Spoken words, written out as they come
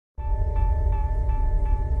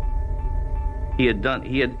He had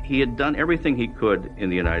done everything he could in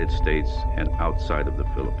the United States and outside of the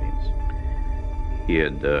Philippines. He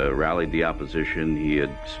had rallied the opposition. He had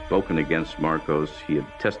spoken against Marcos. He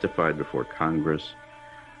had testified before Congress,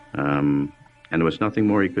 and there was nothing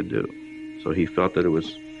more he could do. So he felt that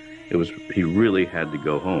he really had to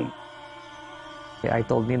go home. I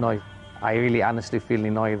told Ninoy, I really honestly feel,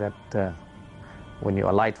 Ninoy, that when you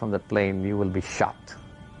alight from the plane, you will be shot.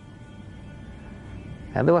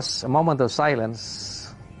 And there was a moment of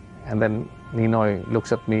silence, and then Ninoy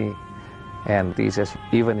looks at me and he says,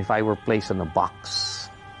 even if I were placed in a box,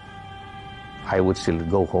 I would still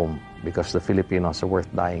go home because the Filipinos are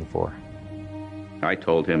worth dying for. I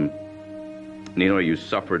told him, Ninoy, you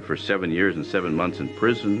suffered for 7 years and 7 months in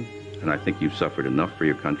prison, and I think you've suffered enough for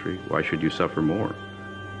your country. Why should you suffer more?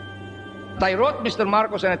 I wrote Mr.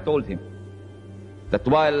 Marcos and I told him that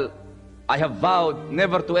while I have vowed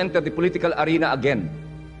never to enter the political arena again,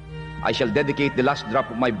 I shall dedicate the last drop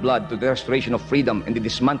of my blood to the restoration of freedom and the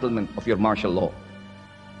dismantlement of your martial law.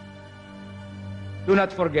 Do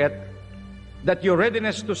not forget that your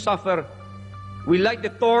readiness to suffer will light the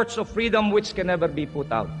torch of freedom which can never be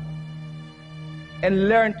put out. And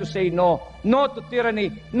learn to say no. No to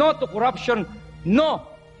tyranny, no to corruption, no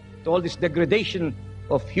to all this degradation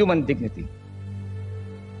of human dignity.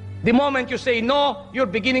 The moment you say no, you're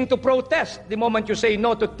beginning to protest. The moment you say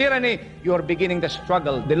no to tyranny, you're beginning the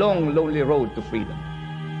struggle, the long, lonely road to freedom.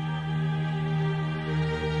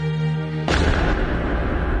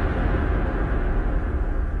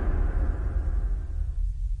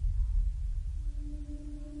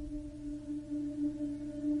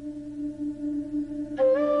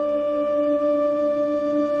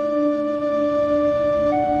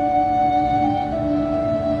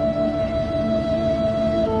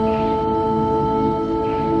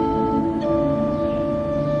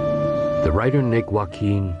 Writer Nick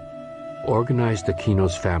Joaquin organized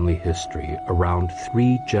Aquino's family history around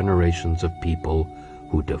 3 generations of people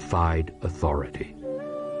who defied authority.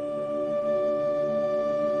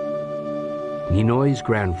 Ninoy's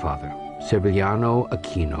grandfather, Severiano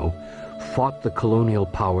Aquino, fought the colonial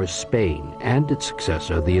power Spain and its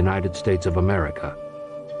successor, the United States of America.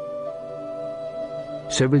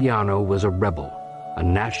 Severiano was a rebel, a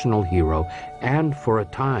national hero, and for a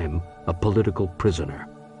time, a political prisoner.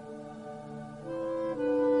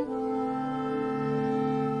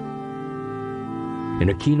 In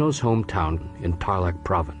Aquino's hometown in Tarlac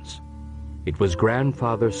province, it was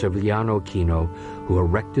grandfather Severiano Aquino who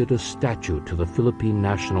erected a statue to the Philippine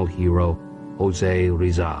national hero Jose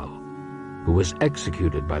Rizal, who was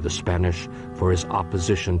executed by the Spanish for his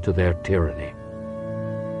opposition to their tyranny.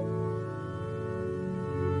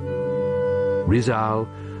 Rizal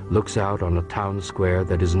looks out on a town square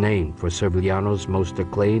that is named for Severiano's most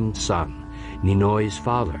acclaimed son, Ninoy's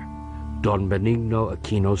father, Don Benigno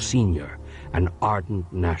Aquino Sr., an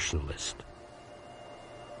ardent nationalist.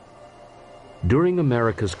 During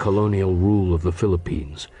America's colonial rule of the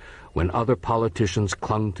Philippines, when other politicians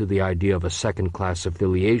clung to the idea of a second-class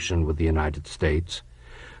affiliation with the United States,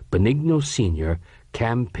 Benigno Sr.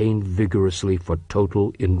 campaigned vigorously for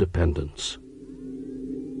total independence.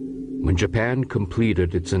 When Japan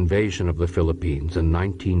completed its invasion of the Philippines in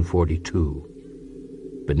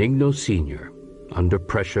 1942, Benigno Sr., under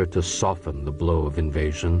pressure to soften the blow of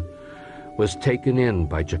invasion, was taken in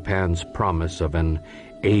by Japan's promise of an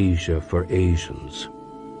Asia for Asians.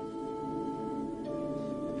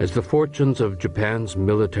 As the fortunes of Japan's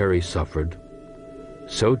military suffered,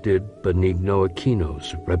 so did Benigno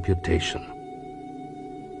Aquino's reputation.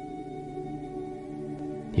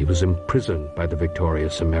 He was imprisoned by the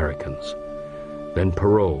victorious Americans, then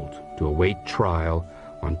paroled to await trial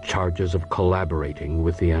on charges of collaborating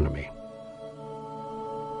with the enemy.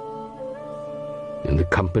 In the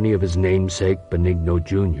company of his namesake, Benigno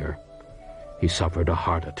Jr., he suffered a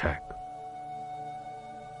heart attack.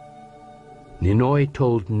 Ninoy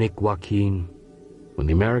told Nick Joaquin, when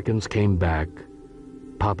the Americans came back,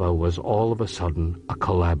 Papa was all of a sudden a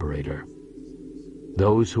collaborator.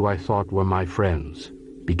 Those who I thought were my friends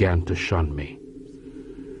began to shun me.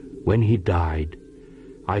 When he died,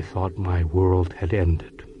 I thought my world had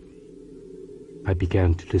ended. I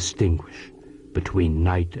began to distinguish between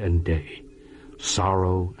night and day,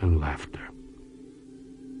 sorrow and laughter.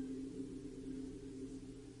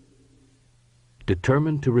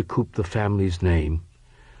 Determined to recoup the family's name,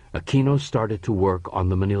 Aquino started to work on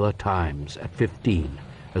the Manila Times at 15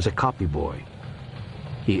 as a copy boy.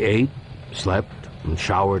 He ate, slept, and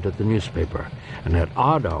showered at the newspaper, and at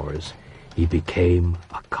odd hours, he became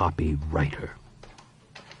a copy writer.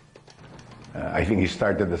 I think he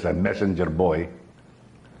started as a messenger boy,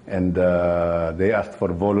 and they asked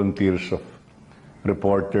for volunteers of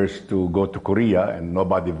reporters to go to Korea, and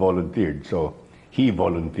nobody volunteered, so he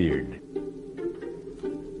volunteered.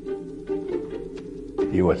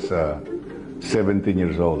 He was 17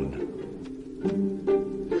 years old.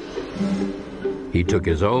 He took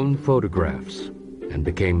his own photographs and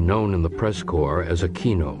became known in the press corps as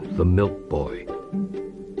Aquino, the milk boy.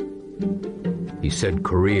 He said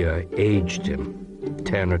Korea aged him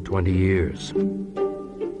 10 or 20 years.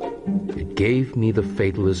 It gave me the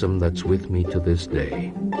fatalism that's with me to this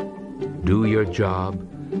day. Do your job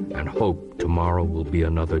and hope tomorrow will be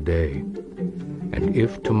another day. And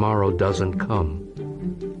if tomorrow doesn't come,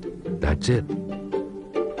 that's it.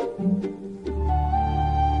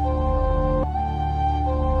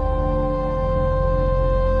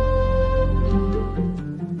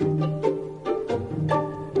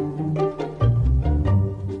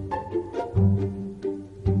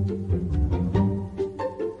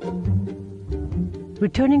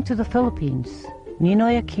 Returning to the Philippines,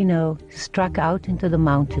 Ninoy Aquino struck out into the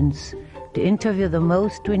mountains to interview the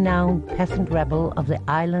most renowned peasant rebel of the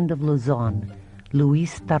island of Luzon,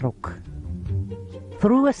 Luis Taruk.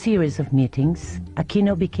 Through a series of meetings,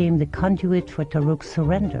 Aquino became the conduit for Taruk's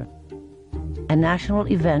surrender, a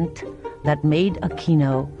national event that made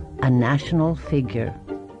Aquino a national figure.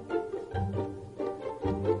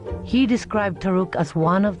 He described Taruk as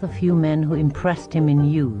one of the few men who impressed him in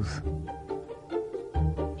youth.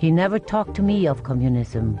 He never talked to me of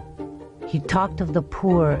communism. He talked of the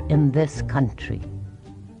poor in this country.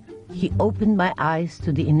 He opened my eyes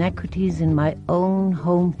to the inequities in my own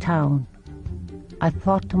hometown. I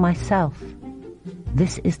thought to myself,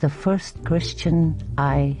 this is the first Christian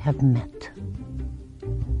I have met.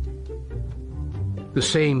 The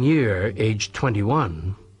same year, aged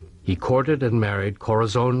 21, he courted and married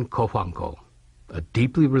Corazon Cojuangco, a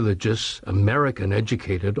deeply religious,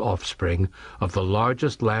 American-educated offspring of the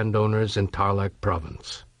largest landowners in Tarlac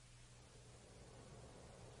province.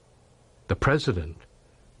 The president,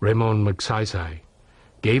 Ramon Magsaysay,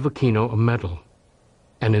 gave Aquino a medal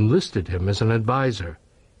and enlisted him as an advisor,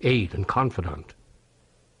 aide, and confidant.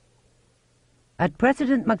 At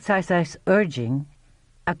President Magsaysay's urging,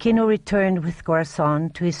 Aquino returned with Corazon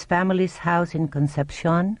to his family's house in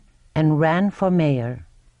Concepcion and ran for mayor.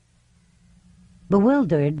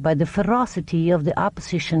 Bewildered by the ferocity of the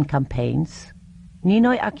opposition campaigns,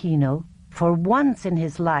 Ninoy Aquino, for once in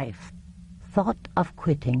his life, thought of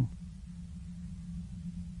quitting.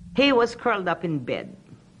 He was curled up in bed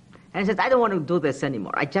and said, I don't want to do this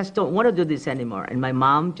anymore. I just don't want to do this anymore. And my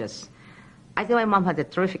mom I think my mom had a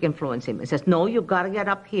terrific influence on him. She says, no, you got to get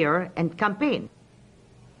up here and campaign.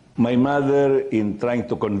 My mother, in trying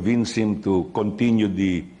to convince him to continue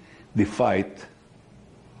the fight,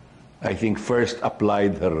 I think first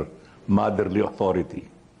applied her motherly authority.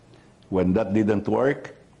 When that didn't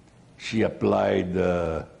work, she applied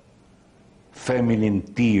feminine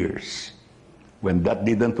tears. When that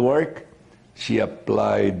didn't work, she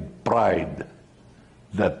applied pride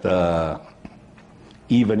that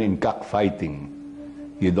even in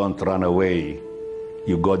cockfighting, you don't run away,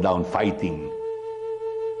 you go down fighting.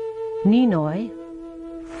 Ninoy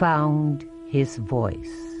found his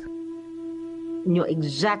voice. Knew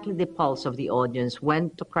exactly the pulse of the audience, when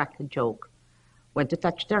to crack a joke, when to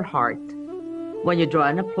touch their heart, when you draw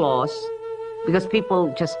an applause, because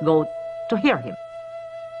people just go to hear him.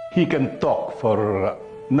 He can talk for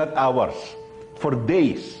not hours, for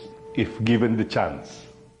days, if given the chance.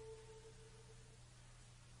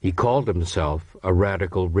 He called himself a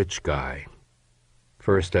radical rich guy,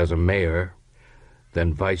 first as a mayor,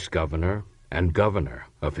 then vice governor and governor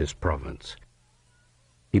of his province.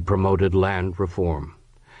 He promoted land reform,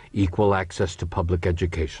 equal access to public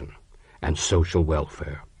education, and social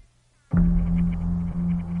welfare.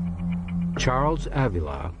 Charles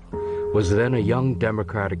Avila was then a young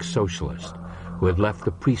democratic socialist who had left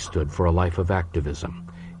the priesthood for a life of activism,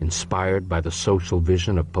 inspired by the social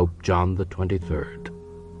vision of Pope John XXIII.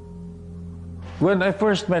 When I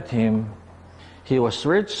first met him, he was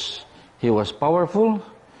rich, he was powerful,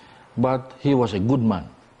 but he was a good man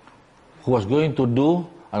who was going to do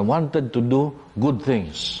and wanted to do good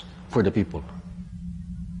things for the people.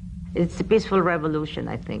 It's a peaceful revolution,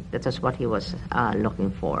 I think. That is what he was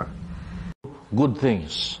looking for. Good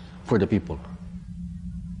things for the people.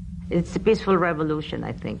 It's a peaceful revolution,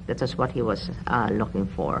 I think. That is what he was looking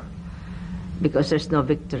for. Because there's no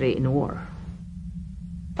victory in war.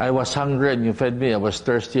 I was hungry and you fed me. I was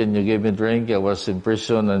thirsty and you gave me drink. I was in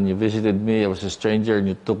prison and you visited me. I was a stranger and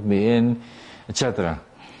you took me in, etc.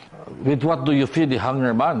 With what do you feed the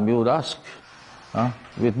hungry man, we would ask.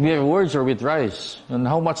 With mere words or with rice? And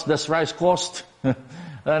how much does rice cost?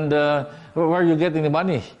 And where are you getting the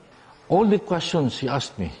money? All the questions he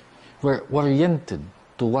asked me were oriented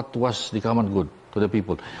to what was the common good to the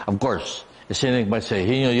people. Of course, a cynic might say,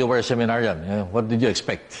 you were a seminarian. What did you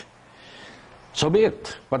expect? So be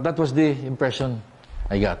it. But that was the impression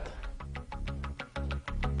I got.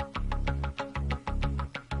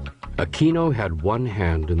 Aquino had one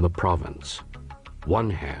hand in the province, one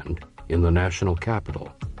hand in the national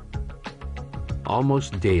capital.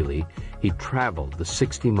 Almost daily, he traveled the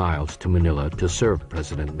 60 miles to Manila to serve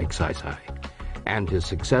President Magsaysay and his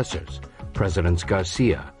successors, Presidents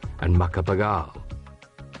Garcia and Macapagal,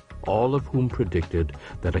 all of whom predicted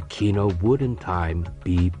that Aquino would in time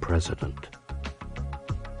be president.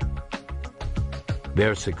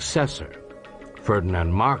 Their successor,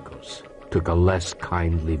 Ferdinand Marcos, took a less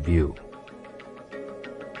kindly view.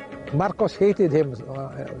 Marcos hated him,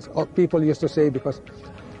 people used to say, because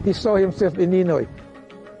he saw himself in Ninoy.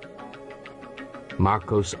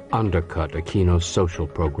 Marcos undercut Aquino's social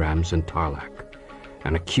programs in Tarlac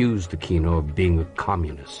and accused Aquino of being a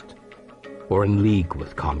communist or in league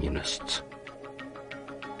with communists.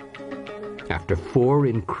 After 4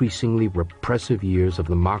 increasingly repressive years of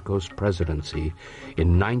the Marcos presidency,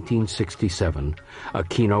 in 1967,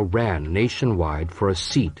 Aquino ran nationwide for a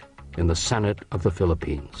seat in the Senate of the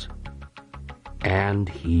Philippines. And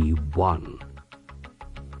he won.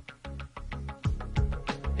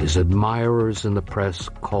 His admirers in the press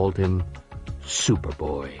called him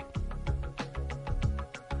Superboy.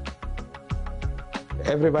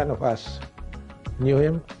 Every one of us knew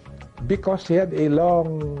him because he had a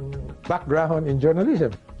long background in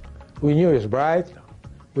journalism. We knew he was bright.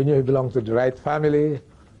 We knew he belonged to the right family.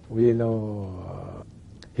 We know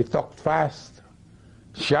he talked fast,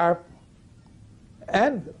 sharp,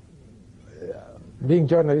 and being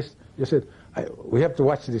journalist, you said, we have to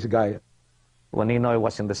watch this guy. When Ninoy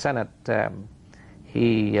was in the Senate,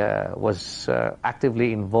 he was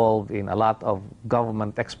actively involved in a lot of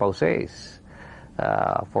government exposés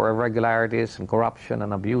for irregularities and corruption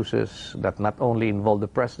and abuses that not only involved the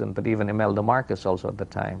president, but even Imelda Marcos also at the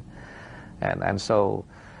time. And so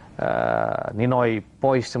Ninoy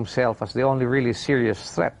poised himself as the only really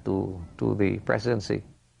serious threat to the presidency.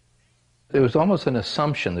 It was almost an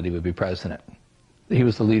assumption that he would be president. He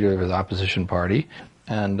was the leader of his opposition party,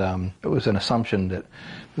 and it was an assumption that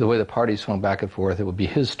the way the parties swung back and forth, it would be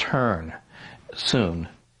his turn soon.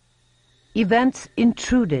 Events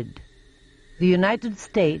intruded. The United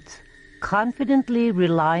States, confidently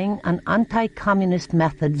relying on anti-communist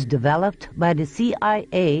methods developed by the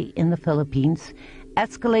CIA in the Philippines,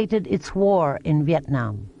 escalated its war in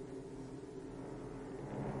Vietnam.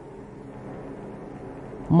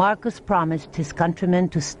 Marcos promised his countrymen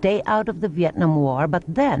to stay out of the Vietnam War, but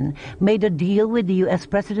then made a deal with the U.S.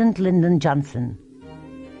 President Lyndon Johnson.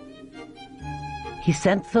 He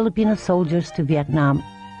sent Filipino soldiers to Vietnam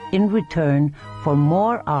in return for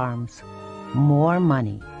more arms, more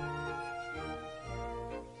money.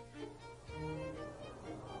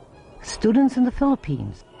 Students in the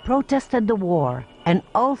Philippines protested the war and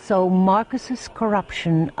also Marcos's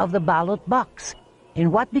corruption of the ballot box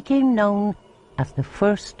in what became known as the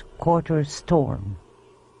First Quarter Storm.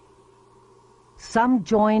 Some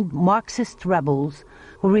joined Marxist rebels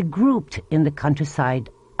who regrouped in the countryside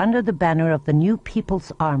under the banner of the New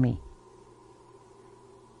People's Army.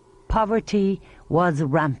 Poverty was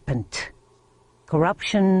rampant.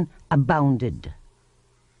 Corruption abounded.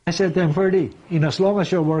 I said to him, Ferdy, as long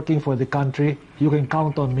as you're working for the country, you can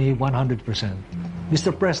count on me 100%.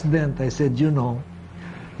 Mr. President, I said,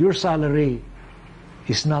 your salary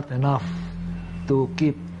is not enough to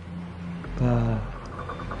keep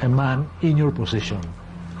a man in your position.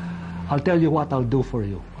 I'll tell you what I'll do for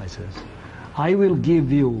you, I says. I will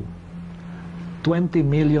give you 20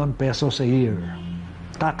 million pesos a year,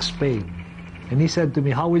 tax paid. And he said to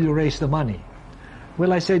me, how will you raise the money?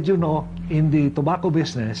 Well, I said, in the tobacco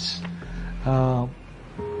business,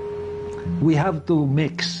 we have to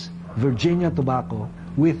mix Virginia tobacco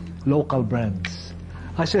with local brands.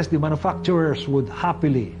 I says the manufacturers would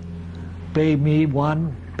happily pay me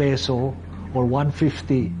 1 peso or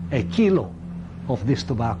 1.50 a kilo of this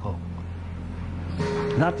tobacco.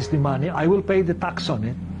 That is the money. I will pay the tax on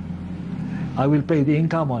it. I will pay the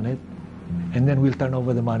income on it, and then we'll turn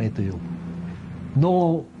over the money to you.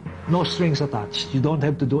 No strings attached. You don't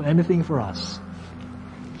have to do anything for us.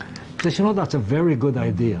 He says, that's a very good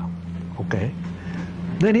idea. Okay.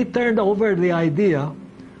 Then he turned over the idea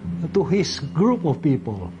to his group of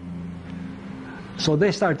people. So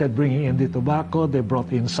they started bringing in the tobacco, they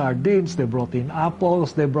brought in sardines, they brought in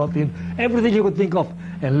apples, they brought in everything you could think of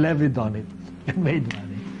and levied on it and made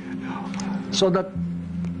money. So that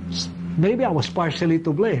maybe I was partially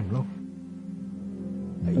to blame,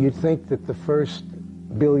 You'd think that the first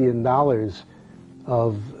 $1 billion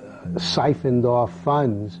of siphoned off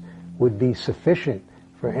funds would be sufficient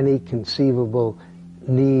for any conceivable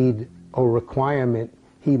need or requirement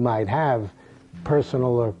he might have,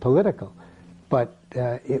 personal or political. But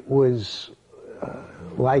it was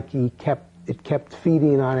like it kept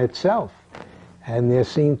feeding on itself, and there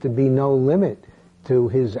seemed to be no limit to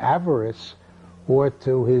his avarice or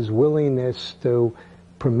to his willingness to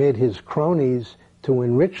permit his cronies to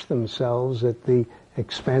enrich themselves at the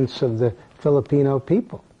expense of the Filipino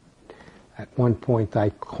people. At one point I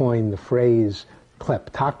coined the phrase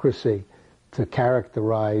kleptocracy to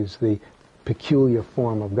characterize the peculiar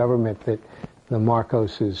form of government that the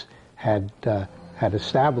Marcoses had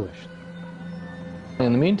established.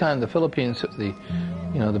 In the meantime, the Philippines,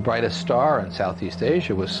 the brightest star in Southeast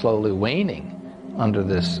Asia, was slowly waning under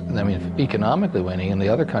this, economically waning, and the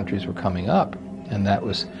other countries were coming up, and that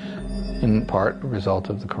was in part a result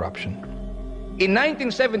of the corruption. In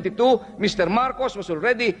 1972, Mr. Marcos was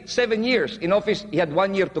already 7 years in office. He had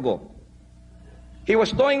 1 year to go. He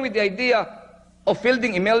was toying with the idea of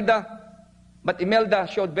fielding Imelda, but Imelda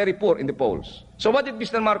showed very poor in the polls. So what did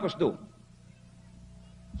Mr. Marcos do?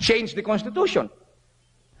 Change the Constitution.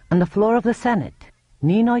 On the floor of the Senate,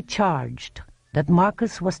 Ninoy charged that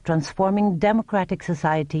Marcos was transforming democratic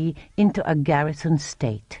society into a garrison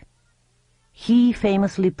state. He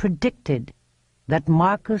famously predicted that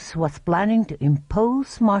Marcos was planning to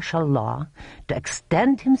impose martial law to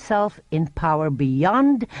extend himself in power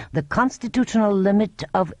beyond the constitutional limit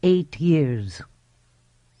of 8 years.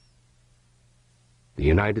 The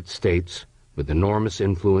United States, with enormous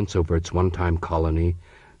influence over its one-time colony,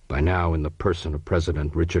 by now in the person of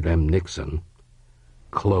President Richard M. Nixon,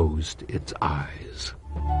 closed its eyes.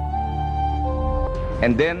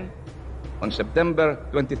 And then, on September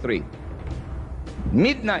 23,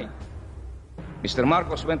 midnight, Mr.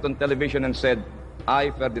 Marcos went on television and said, I,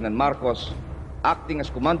 Ferdinand Marcos, acting as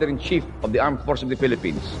Commander-in-Chief of the Armed Forces of the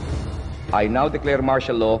Philippines, I now declare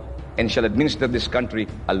martial law and shall administer this country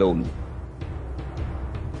alone.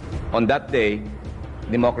 On that day,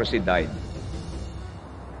 democracy died.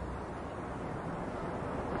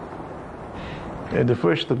 The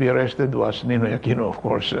first to be arrested was Ninoy Aquino, of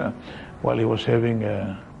course, while he was having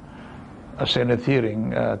a Senate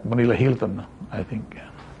hearing at Manila Hilton, I think.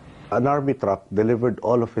 An army truck delivered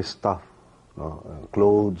all of his stuff,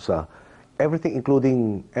 clothes, everything,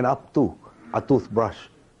 including and up to a toothbrush.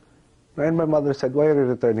 And my mother said, why are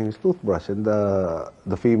you returning his toothbrush? And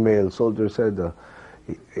the female soldier said,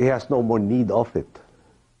 he has no more need of it.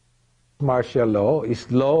 Martial law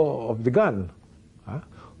is law of the gun.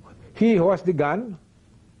 He who has the gun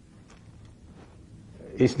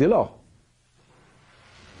is the law.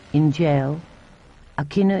 In jail,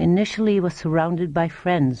 Aquino initially was surrounded by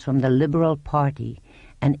friends from the Liberal Party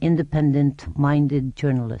and independent-minded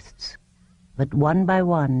journalists. But one by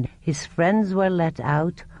one, his friends were let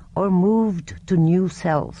out or moved to new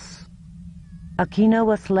cells. Aquino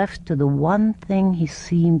was left to the one thing he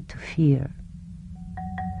seemed to fear: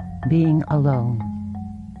 being alone.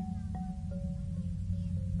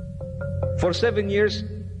 For 7 years,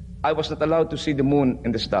 I was not allowed to see the moon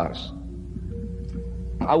and the stars.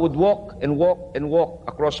 I would walk and walk and walk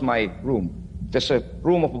across my room, just a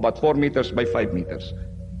room of about 4 meters by 5 meters,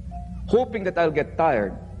 hoping that I'll get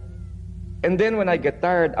tired. And then when I get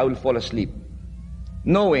tired, I will fall asleep,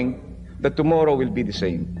 knowing that tomorrow will be the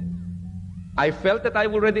same. I felt that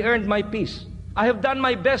I've already earned my peace. I have done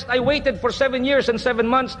my best. I waited for 7 years and 7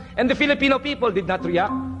 months, and the Filipino people did not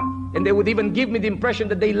react. And they would even give me the impression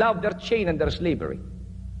that they love their chain and their slavery.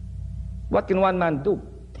 What can one man do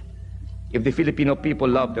if the Filipino people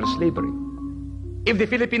love their slavery? If the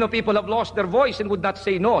Filipino people have lost their voice and would not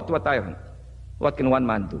say no to a tyrant, what can one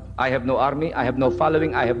man do? I have no army, I have no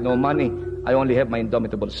following, I have no money, I only have my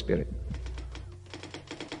indomitable spirit.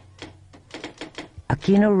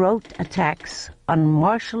 Aquino wrote attacks on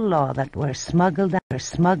martial law that were smuggled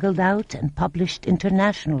out and published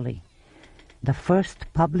internationally. The first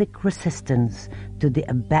public resistance to the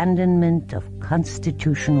abandonment of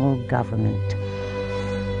constitutional government.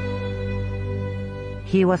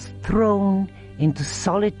 He was thrown into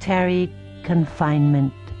solitary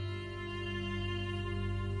confinement.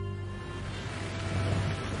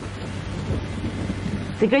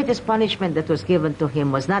 The greatest punishment that was given to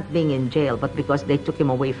him was not being in jail, but because they took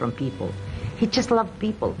him away from people. He just loved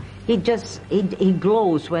people. He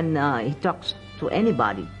glows when he talks to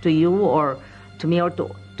anybody, to you or to me or to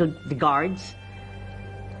the guards.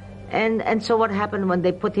 And so what happened when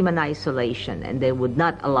they put him in isolation and they would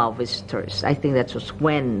not allow visitors? I think that was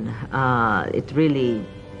when it really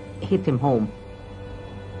hit him home.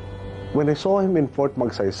 When I saw him in Fort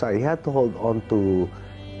Magsaysay, he had to hold on to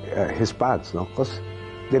his pants, no, because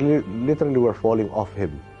they literally were falling off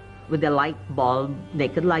him. With the light bulb,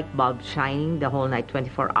 naked light bulb shining the whole night,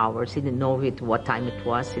 24 hours. He didn't know what time it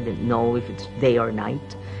was. He didn't know if it's day or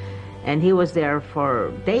night. And he was there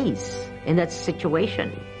for days in that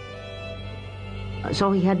situation.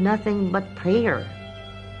 So he had nothing but prayer.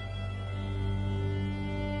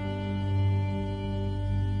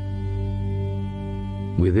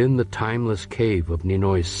 Within the timeless cave of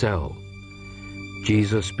Ninoy's cell,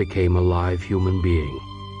 Jesus became a live human being.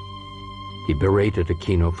 He berated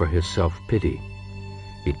Aquino for his self-pity.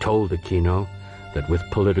 He told Aquino that with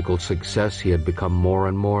political success he had become more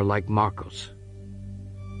and more like Marcos.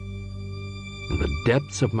 In the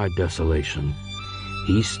depths of my desolation,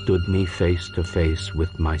 he stood me face to face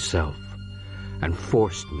with myself and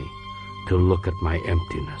forced me to look at my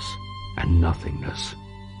emptiness and nothingness.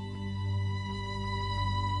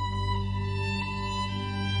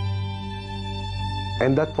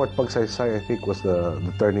 And that Fort Magsaysay, I think, was the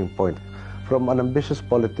turning point. From an ambitious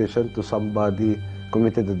politician to somebody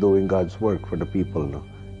committed to doing God's work for the people. No?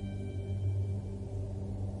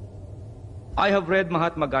 I have read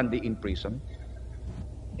Mahatma Gandhi in prison.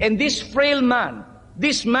 And this frail man,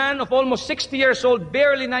 this man of almost 60 years old,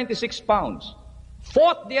 barely 96 pounds,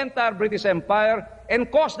 fought the entire British Empire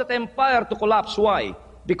and caused that empire to collapse. Why?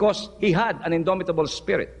 Because he had an indomitable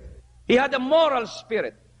spirit. He had a moral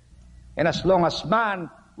spirit. And as long as man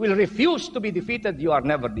will refuse to be defeated, you are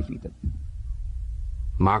never defeated.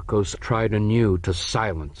 Marcos tried anew to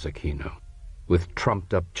silence Aquino with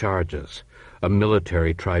trumped-up charges, a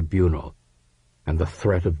military tribunal, and the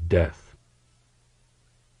threat of death.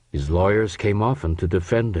 His lawyers came often to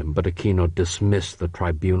defend him, but Aquino dismissed the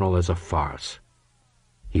tribunal as a farce.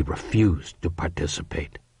 He refused to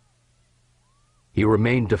participate. He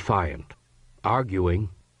remained defiant, arguing,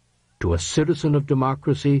 to a citizen of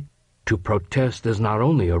democracy, to protest is not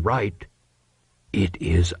only a right, it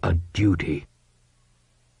is a duty.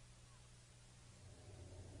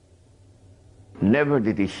 Never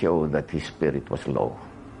did he show that his spirit was low.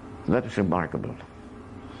 That was remarkable.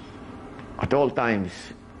 At all times,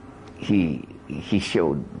 he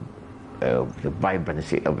showed the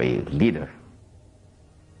vibrancy of a leader.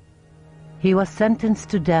 He was sentenced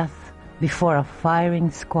to death before a firing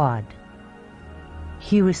squad.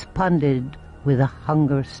 He responded with a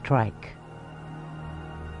hunger strike.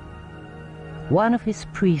 One of his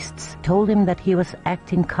priests told him that he was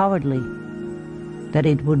acting cowardly, that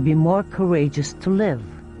it would be more courageous to live.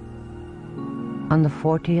 On the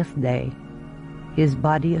 40th day, his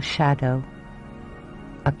body a shadow,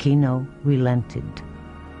 Aquino relented.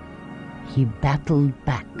 He battled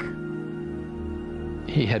back.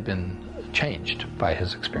 He had been changed by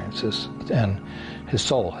his experiences, and his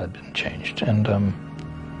soul had been changed, and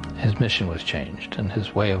his mission was changed, and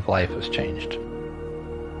his way of life was changed.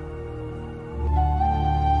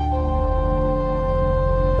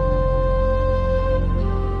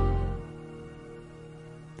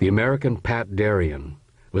 The American Pat Darien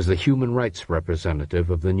was the human rights representative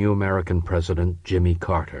of the new American president, Jimmy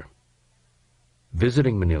Carter.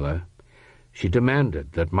 Visiting Manila, she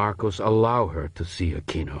demanded that Marcos allow her to see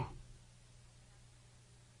Aquino.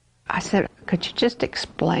 I said, could you just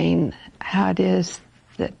explain how it is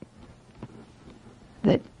that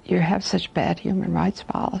you have such bad human rights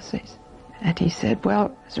policies? And he said,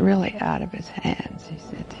 well, it's really out of his hands, he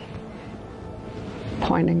said,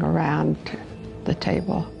 pointing around the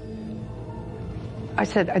table. I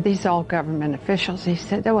said, are these all government officials? He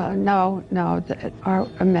said, well, no, are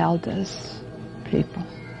Imelda's people.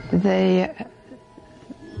 They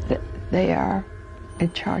are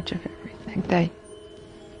in charge of everything.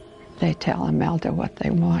 They tell Imelda what they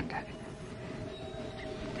want.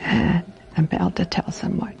 And Imelda tells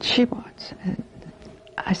them what she wants. And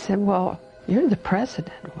I said, well, you're the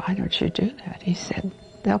president. Why don't you do that? He said,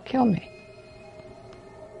 they'll kill me.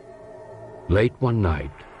 Late one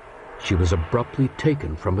night, she was abruptly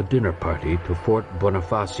taken from a dinner party to Fort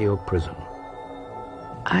Bonifacio prison.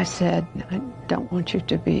 I said, I don't want you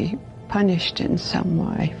to be punished in some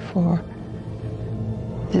way for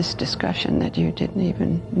this discussion that you didn't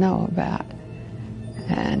even know about.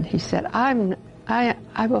 And he said, I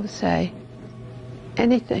will say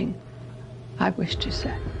anything I wish to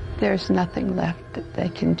say. There's nothing left that they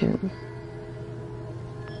can do.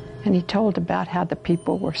 And he told about how the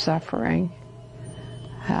people were suffering,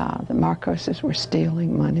 how the Marcoses were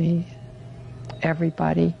stealing money.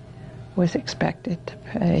 Everybody was expected to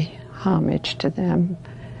pay homage to them.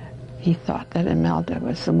 He thought that Imelda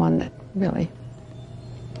was the one that really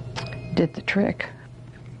did the trick.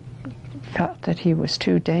 Felt that he was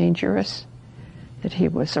too dangerous that he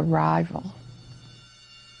was a rival.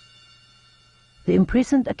 The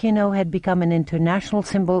imprisoned Aquino had become an international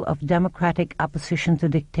symbol of democratic opposition to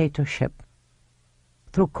dictatorship.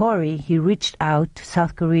 Through Cory, he reached out to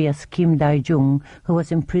South Korea's Kim Dae-jung, who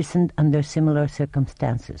was imprisoned under similar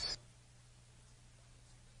circumstances.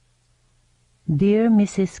 Dear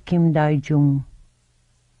Mrs. Kim Dae-jung,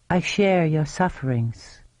 I share your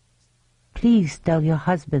sufferings. Please tell your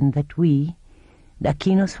husband that we, the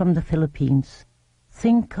Aquinos from the Philippines,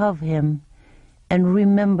 think of him and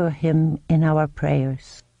remember him in our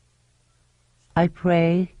prayers. I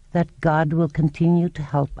pray that God will continue to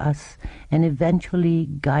help us and eventually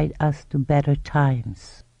guide us to better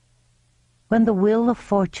times. When the wheel of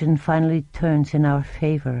fortune finally turns in our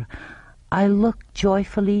favor, I look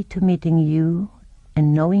joyfully to meeting you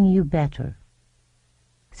and knowing you better.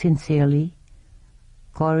 Sincerely,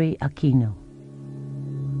 Cory Aquino.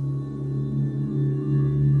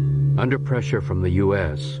 Under pressure from the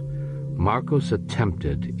U.S., Marcos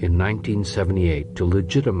attempted in 1978 to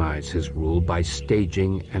legitimize his rule by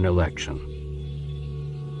staging an election.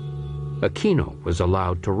 Aquino was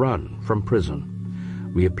allowed to run from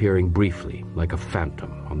prison, reappearing briefly like a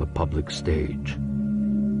phantom on the public stage.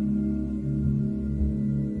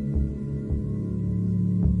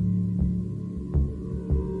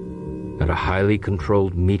 At a highly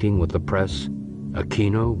controlled meeting with the press,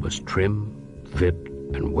 Aquino was trim, fit,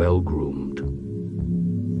 and well-groomed.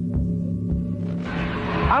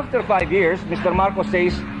 After 5 years, Mr. Marcos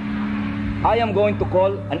says, I am going to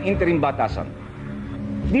call an interim batasan.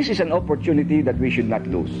 This is an opportunity that we should not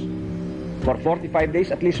lose. For 45 days,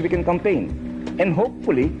 at least we can campaign and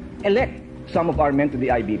hopefully elect some of our men to the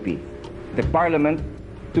IBP. The parliament,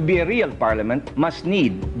 to be a real parliament, must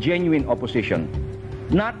need genuine opposition.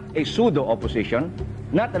 Not a pseudo-opposition,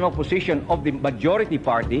 not an opposition of the majority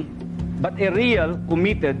party, but a real,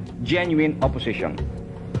 committed, genuine opposition.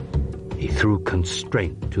 He threw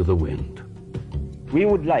constraint to the wind. We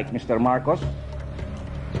would like Mr. Marcos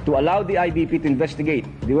to allow the IBP to investigate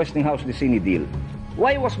the Westinghouse-Dicini deal.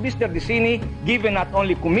 Why was Mr. Dicini given not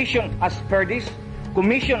only commission as Perdis,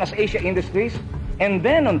 commission as Asia Industries, and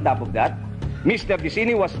then on top of that, Mr.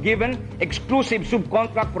 Dicini was given exclusive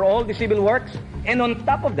subcontract for all the civil works, and on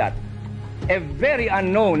top of that, a very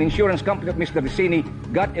unknown insurance company of Mr. Dicini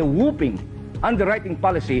got a whooping underwriting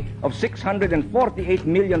policy of $648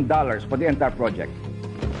 million for the entire project.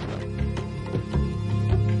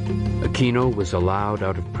 Aquino was allowed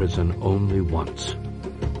out of prison only once,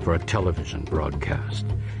 for a television broadcast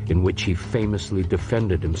in which he famously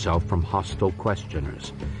defended himself from hostile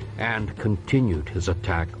questioners and continued his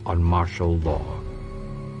attack on martial law.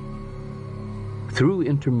 Through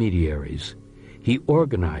intermediaries, he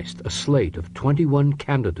organized a slate of 21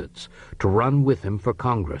 candidates to run with him for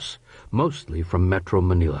Congress, mostly from Metro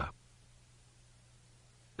Manila.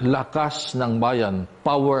 Lakas ng bayan,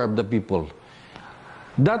 power of the people.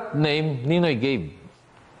 That name Ninoy gave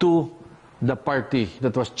to the party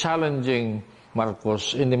that was challenging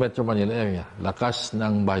Marcos in the Metro Manila area, Lakas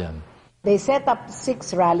ng Bayan. They set up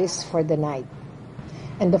 6 rallies for the night.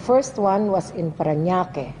 And the first one was in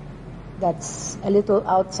Parañaque. That's a little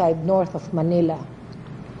outside north of Manila.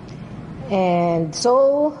 And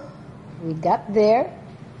so we got there,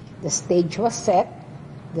 the stage was set,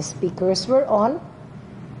 the speakers were on,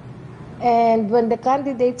 and when the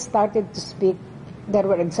candidates started to speak, there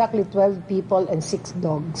were exactly 12 people and 6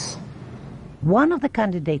 dogs. One of the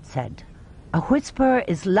candidates said, "A whisper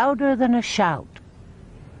is louder than a shout.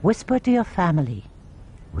 Whisper to your family.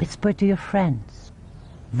 Whisper to your friends.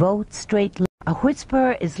 Vote straight. A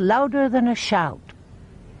whisper is louder than a shout.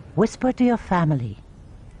 Whisper to your family.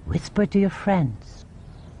 Whisper to your friends.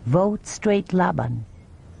 Vote straight Laban."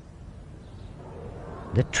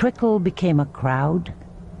 The trickle became a crowd,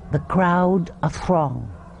 the crowd a throng.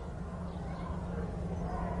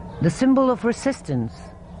 The symbol of resistance,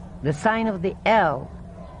 the sign of the L,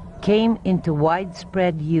 came into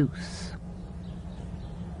widespread use.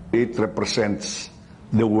 It represents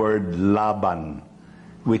the word Laban,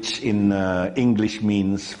 which in English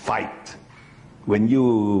means fight. When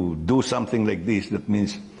you do something like this, that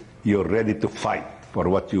means you're ready to fight for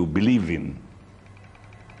what you believe in.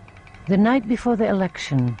 The night before the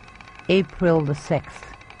election, April the 6th,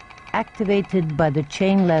 activated by the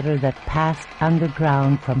chain letter that passed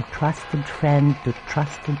underground from trusted friend to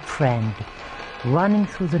trusted friend, running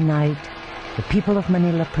through the night, the people of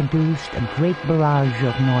Manila produced a great barrage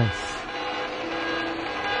of noise.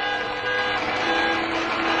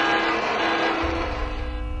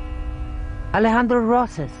 Alejandro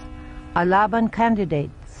Roses, a Laban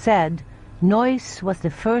candidate, said noise was the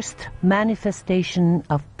first manifestation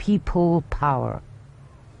of people power.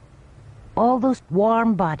 all those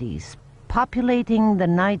warm bodies populating the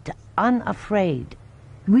night unafraid,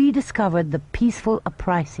 we discovered the peaceful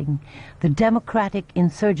uprising, the democratic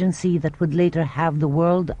insurgency that would later have the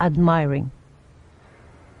world admiring.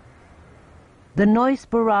 The noise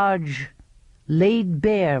barrage laid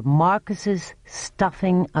bare Marcos's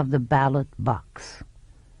stuffing of the ballot box.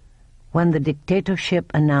 When the dictatorship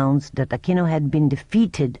announced that Aquino had been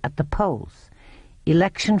defeated at the polls,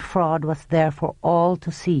 election fraud was there for all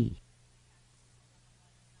to see.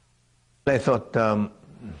 I thought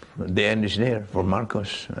the end is there for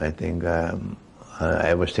Marcos. I think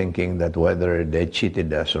I was thinking that whether they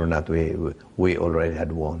cheated us or not, we already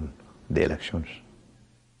had won the elections.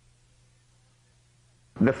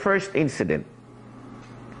 The first incident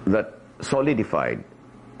that solidified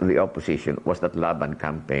the opposition was that Laban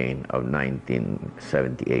campaign of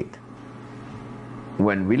 1978.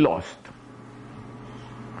 When we lost,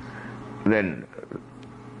 then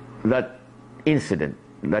that incident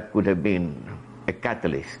that could have been a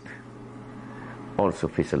catalyst also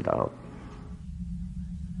fizzled out.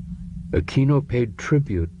 Aquino paid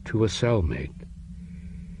tribute to a cellmate.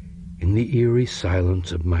 In the eerie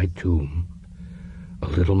silence of my tomb, a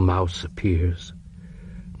little mouse appears,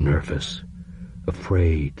 nervous,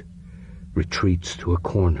 afraid, retreats to a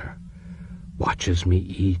corner, watches me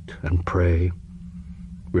eat and pray,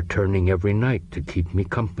 returning every night to keep me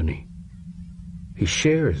company. He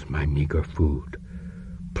shares my meager food,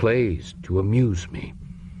 plays to amuse me,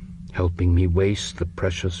 helping me waste the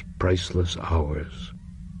precious, priceless hours.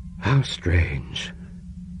 How strange.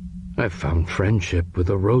 I found friendship with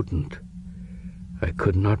a rodent I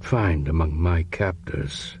could not find among my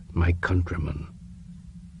captors, my countrymen.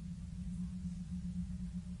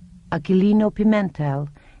 Aquilino Pimentel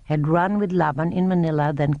had run with Laban in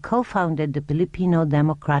Manila, then co-founded the Filipino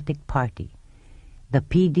Democratic Party, the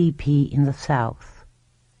PDP in the South.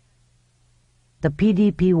 The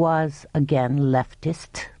PDP was, again,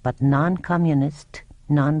 leftist, but non-communist,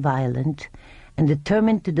 non-violent, and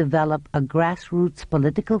determined to develop a grassroots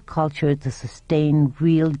political culture to sustain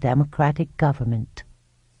real democratic government.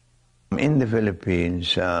 In the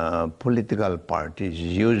Philippines, political parties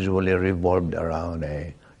usually revolved around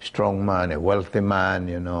a strong man, a wealthy man,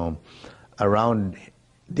 around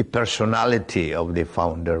the personality of the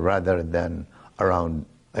founder rather than around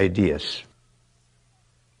ideas.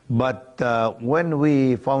 But when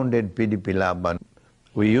we founded PDP Laban,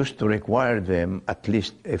 we used to require them at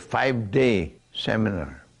least a 5-day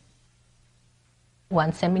seminar.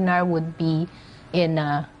 One seminar would be in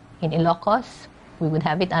Ilocos. We would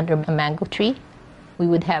have it under a mango tree. We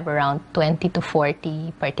would have around 20 to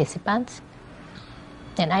 40 participants.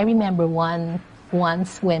 And I remember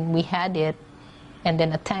once when we had it, and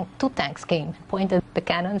then two tanks came, pointed the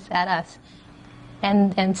cannons at us.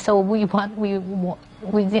 And so we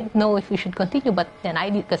didn't know if we should continue, but then I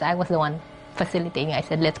did, because I was the one facilitating. I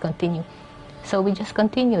said, let's continue. So we just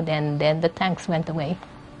continued, and then the tanks went away.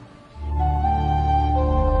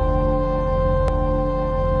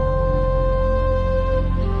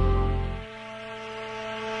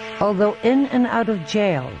 Although in and out of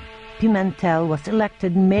jail, Pimentel was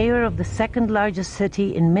elected mayor of the second largest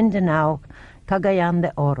city in Mindanao, Cagayan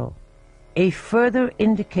de Oro, a further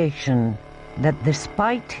indication that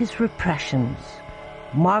despite his repressions,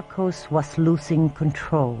 Marcos was losing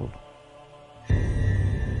control.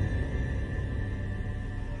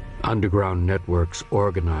 Underground networks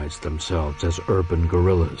organized themselves as urban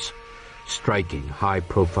guerrillas, striking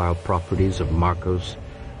high-profile properties of Marcos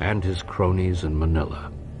and his cronies in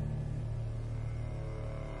Manila.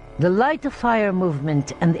 The Light of Fire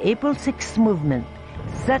movement and the April 6th movement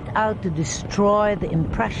set out to destroy the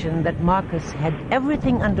impression that Marcos had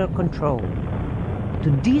everything under control, to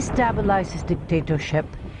destabilize his dictatorship,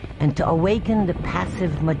 and to awaken the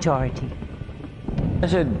passive majority. I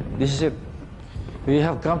said, this is it. We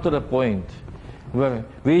have come to the point where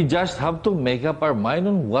we just have to make up our mind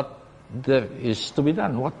on what there is to be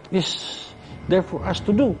done, what is there for us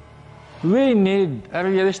to do. We need a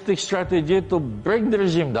realistic strategy to bring the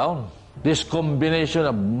regime down. This combination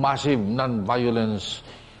of massive non-violence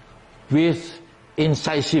with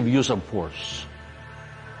incisive use of force.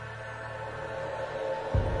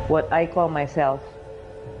 What I call myself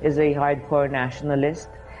is a hardcore nationalist,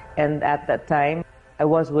 and at that time, I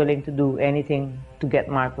was willing to do anything to get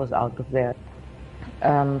Marcos out of there.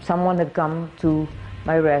 Someone had come to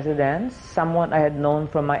my residence, someone I had known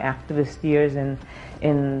from my activist years in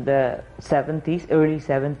the 70s, early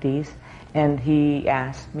 70s, and he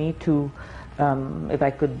asked me to, if I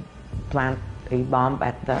could plant a bomb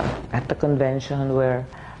at the convention where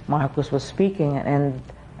Marcos was speaking, and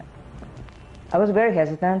I was very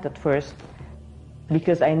hesitant at first.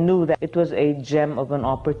 because I knew that it was a gem of an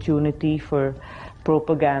opportunity for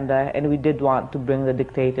propaganda, and we did want to bring the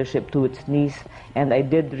dictatorship to its knees. And I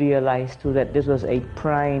did realize too that this was a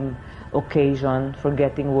prime occasion for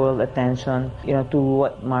getting world attention, to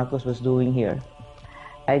what Marcos was doing here.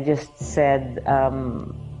 I just said,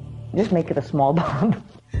 just make it a small bomb.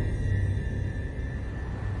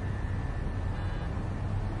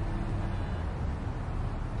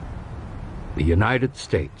 The United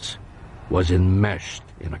States was enmeshed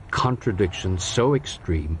in a contradiction so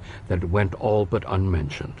extreme that it went all but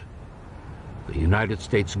unmentioned. The United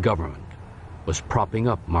States government was propping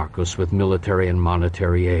up Marcos with military and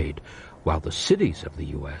monetary aid, while the cities of the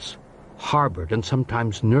U.S. harbored and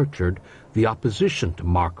sometimes nurtured the opposition to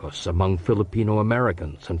Marcos among Filipino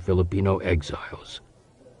Americans and Filipino exiles.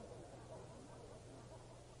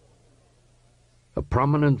 A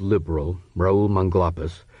prominent liberal, Raul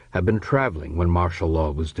Manglapes, had been traveling when martial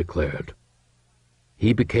law was declared.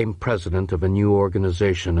 He became president of a new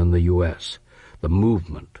organization in the U.S., the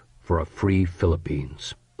Movement for a Free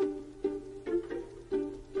Philippines.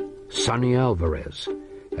 Sonny Alvarez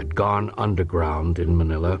had gone underground in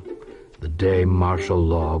Manila the day martial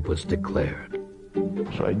law was declared.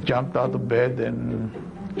 So I jumped out of bed and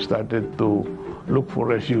started to look for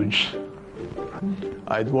refuge.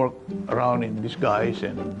 I'd worked around in disguise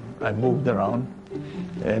and I moved around.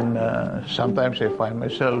 And sometimes I find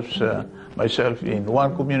myself in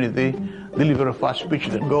one community, deliver a fast speech,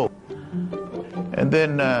 then go. And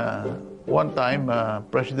then one time,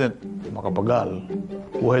 President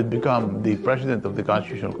Macapagal, who had become the president of the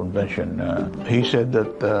Constitutional Convention, he said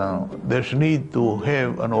that there's need to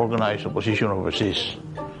have an organized opposition overseas.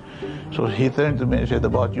 So he turned to me and said,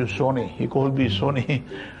 about you, Sonny. He called me Sonny.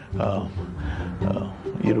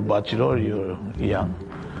 You're a bachelor, you're young.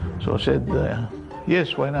 So I said,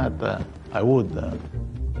 yes, why not? I would.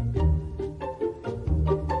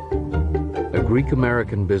 A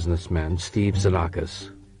Greek-American businessman, Steve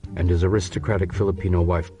Xenakis, and his aristocratic Filipino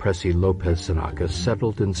wife, Pressy Lopez Xenakis,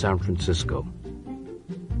 settled in San Francisco.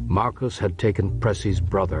 Marcos had taken Pressy's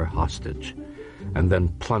brother hostage and then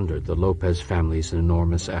plundered the Lopez family's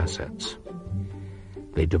enormous assets.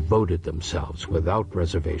 They devoted themselves without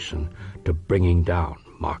reservation to bringing down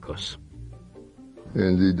Marcos.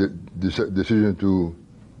 And the decision to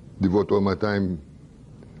devote all my time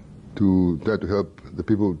to try to help the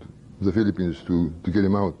people of the Philippines to get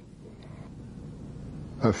him out,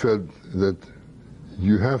 I felt that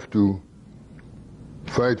you have to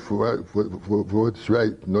fight for what's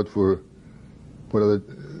right, not for what are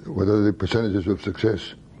the percentages of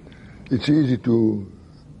success. It's easy to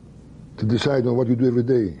decide on what you do every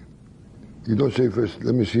day. You don't say first,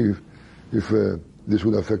 let me see if this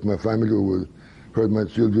will affect my family or will hurt my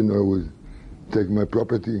children or will take my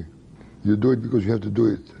property. You do it because you have to do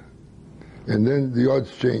it. And then the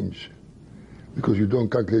odds change because you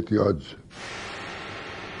don't calculate the odds.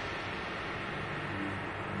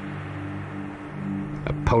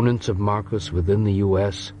 Opponents of Marcos within the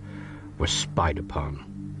U.S. were spied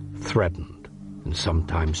upon, threatened, and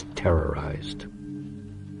sometimes terrorized.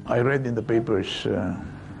 I read in the papers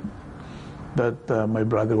that my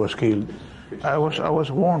brother was killed. I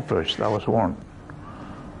was warned first. I was warned.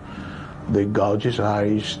 They gouge his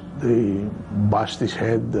eyes. They bust his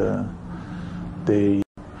head. They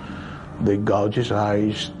gouge his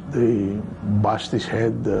eyes. They bust his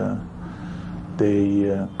head.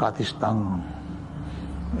 They cut his tongue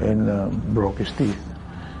and broke his teeth.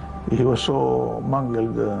 He was so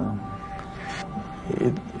mangled.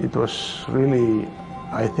 It was really,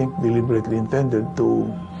 I think, deliberately intended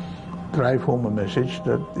to drive home a message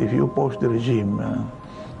that if you oppose the regime,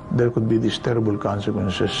 there could be these terrible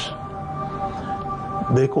consequences.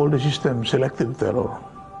 They call the system selective terror.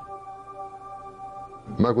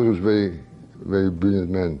 Marcos was a very, very brilliant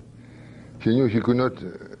man. He knew he could not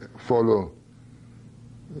follow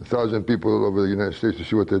 1,000 people all over the United States to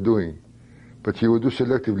see what they're doing, but he would do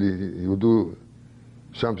selectively. He would do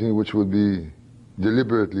something which would be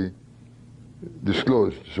deliberately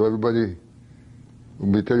disclosed, so everybody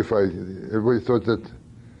would be terrified. Everybody thought that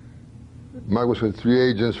Marcos had 3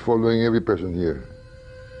 agents following every person here.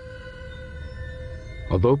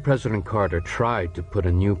 Although President Carter tried to put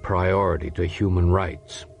a new priority to human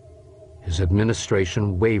rights, his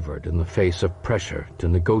administration wavered in the face of pressure to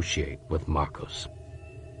negotiate with Marcos.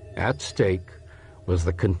 At stake was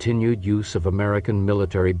the continued use of American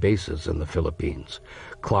military bases in the Philippines,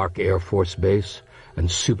 Clark Air Force Base and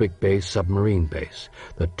Subic Bay Submarine Base,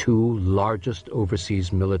 the 2 largest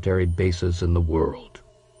overseas military bases in the world.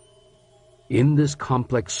 In this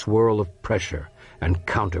complex swirl of pressure and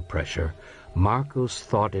counter-pressure, Marcos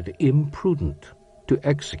thought it imprudent to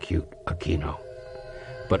execute Aquino.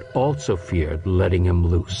 but also feared letting him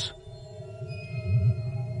loose.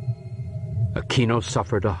 Aquino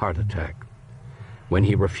suffered a heart attack. When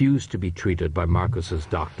he refused to be treated by Marcos's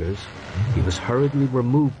doctors, he was hurriedly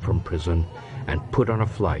removed from prison and put on a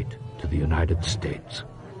flight to the United States.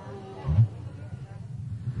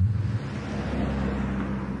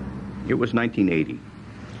 It was 1980.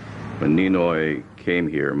 When Ninoy came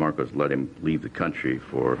here, Marcos let him leave the country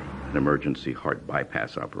for an emergency heart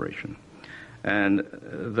bypass operation. And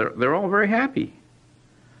they're all very happy.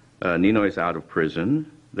 Ninoy's out of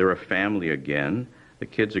prison. They're a family again. The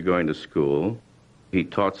kids are going to school. He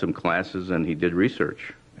taught some classes and he did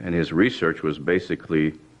research. And his research was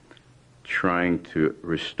basically trying to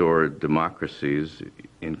restore democracies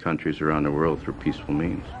in countries around the world through peaceful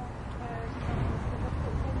means.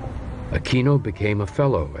 Aquino became a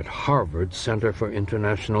fellow at Harvard Center for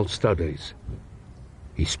International Studies.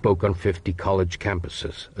 He spoke on 50 college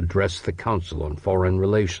campuses, addressed the Council on Foreign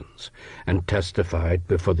Relations, and testified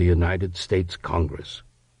before the United States Congress.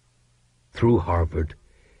 Through Harvard,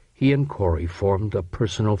 he and Cory formed a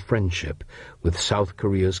personal friendship with South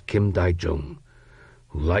Korea's Kim Dae-jung,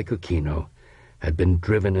 who, like Aquino, had been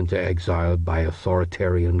driven into exile by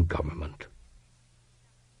authoritarian government.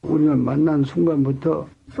 From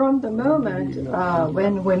the moment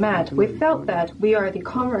when we met, we felt that we are the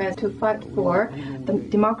comrades to fight for the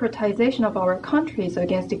democratization of our countries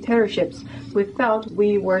against dictatorships. We felt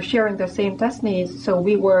we were sharing the same destinies, so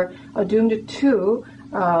we were doomed to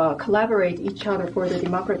collaborate each other for the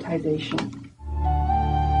democratization.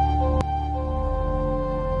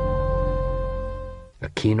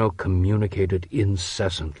 Aquino communicated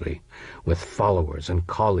incessantly with followers and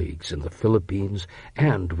colleagues in the Philippines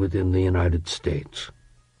and within the United States.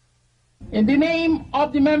 In the name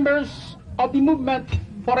of the members of the Movement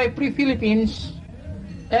for a Free Philippines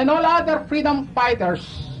and all other freedom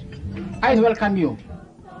fighters, I welcome you.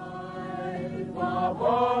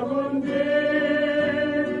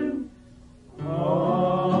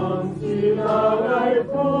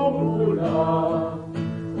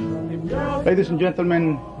 Ladies and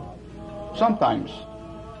gentlemen, sometimes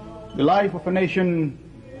the life of a nation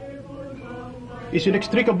is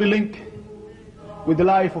inextricably linked with the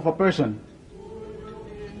life of a person.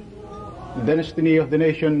 The destiny of the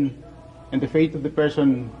nation and the fate of the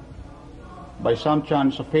person, by some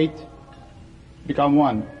chance of fate, become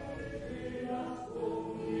one.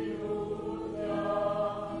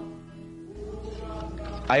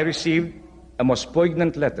 I received a most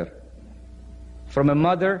poignant letter from a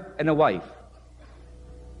mother and a wife,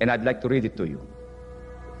 and I'd like to read it to you.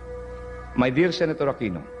 My dear Senator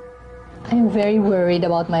Aquino, I am very worried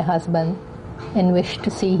about my husband and wish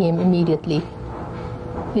to see him immediately.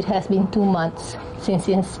 It has been 2 months since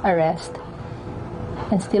his arrest,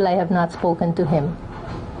 and still I have not spoken to him.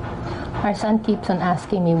 Our son keeps on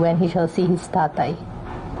asking me when he shall see his tatay.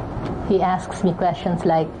 He asks me questions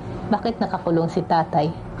like, bakit nakakulong si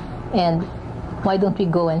tatay? And why don't we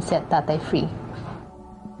go and set tatay free?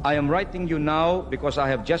 I am writing you now because I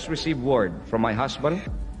have just received word from my husband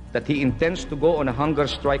that he intends to go on a hunger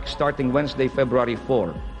strike starting Wednesday, February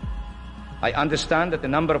 4. I understand that a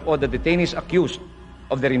number of other detainees accused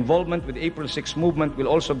of their involvement with the April 6 movement will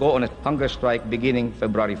also go on a hunger strike beginning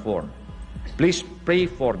February 4. Please pray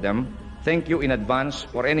for them. Thank you in advance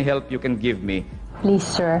for any help you can give me. Please,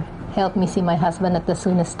 sir, help me see my husband at the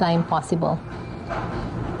soonest time possible.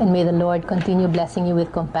 And may the Lord continue blessing you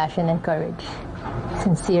with compassion and courage.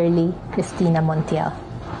 Sincerely, Cristina Montiel.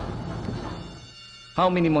 How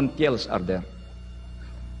many Montiels are there?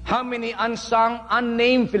 How many unsung,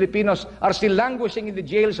 unnamed Filipinos are still languishing in the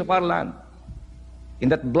jails of our land? In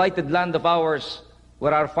that blighted land of ours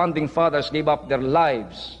where our founding fathers gave up their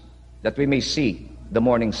lives that we may see the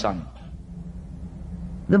morning sun.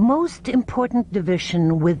 The most important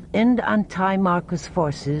division within the anti-Marcos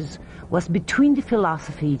forces was between the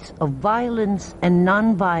philosophies of violence and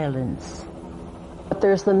non-violence. But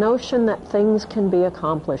there's the notion that things can be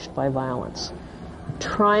accomplished by violence.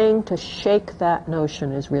 Trying to shake that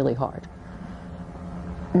notion is really hard.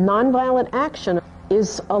 Nonviolent action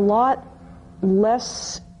is a lot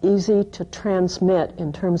less easy to transmit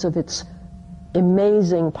in terms of its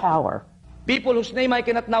amazing power. People whose name I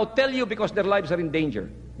cannot now tell you because their lives are in danger.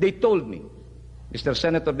 They told me, Mr.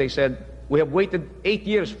 Senator, they said, we have waited 8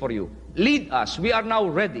 years for you. Lead us. We are now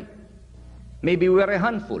ready. Maybe we are a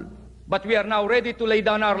handful, but we are now ready to lay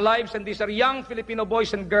down our lives, and these are young Filipino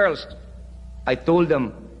boys and girls. I told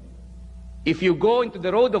them, if you go into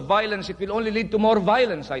the road of violence, it will only lead to more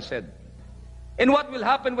violence, I said. And what will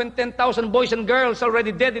happen when 10,000 boys and girls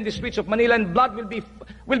already dead in the streets of Manila and blood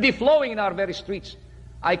will be flowing in our very streets?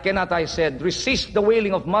 I cannot, I said, resist the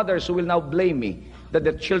wailing of mothers who will now blame me. that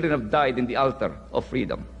their children have died in the altar of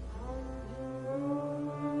freedom.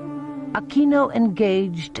 Aquino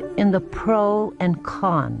engaged in the pro and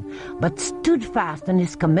con, but stood fast in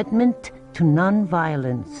his commitment to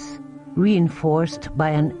non-violence, reinforced by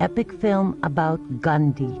an epic film about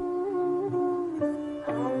Gandhi.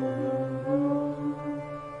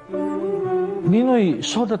 Ninoy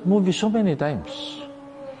saw that movie so many times.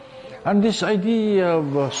 And this idea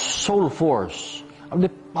of soul force, of the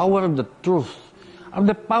power of the truth, of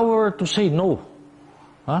the power to say no,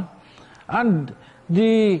 and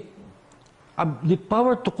the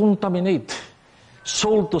power to contaminate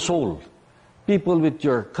soul to soul, people with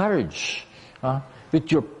your courage,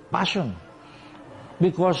 with your passion,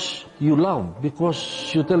 because you love,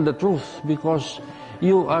 because you tell the truth, because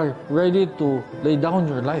you are ready to lay down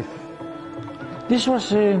your life. This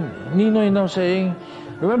was Ninoy now saying,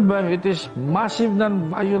 remember, it is massive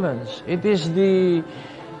non-violence. It's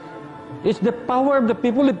the power of the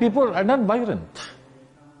people. The people are non-violent.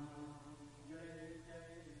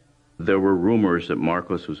 There were rumors that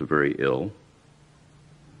Marcos was very ill,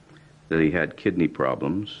 that he had kidney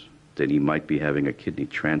problems, that he might be having a kidney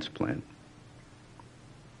transplant,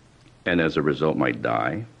 and as a result might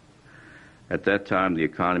die. At that time, the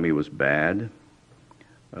economy was bad.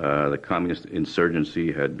 The communist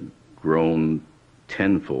insurgency had grown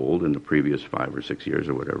tenfold in the previous 5 or 6 years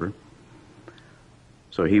or whatever.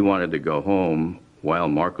 So he wanted to go home while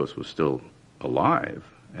Marcos was still alive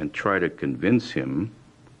and try to convince him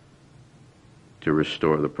to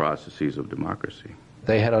restore the processes of democracy.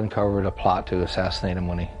 They had uncovered a plot to assassinate him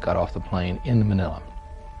when he got off the plane in Manila.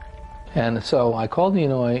 And so I called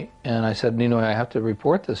Ninoy and I said, Ninoy, I have to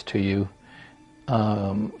report this to you.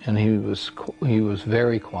 And he was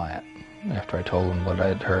very quiet after I told him what I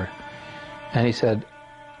had heard. And he said,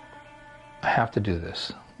 I have to do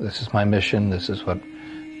this. This is my mission. This is what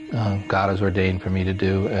God has ordained for me to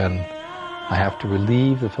do. And I have to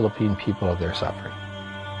relieve the Philippine people of their suffering.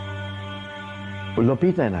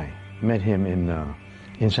 Lupita and I met him in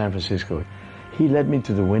San Francisco. He led me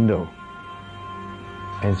to the window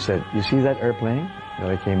and said, you see that airplane that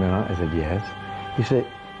I came in on? I said, yes. He said,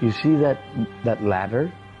 you see that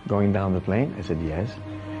ladder going down the plane? I said, yes.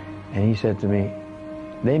 And he said to me,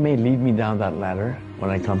 they may lead me down that ladder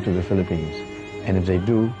when I come to the Philippines. And if they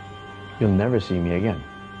do, you'll never see me again.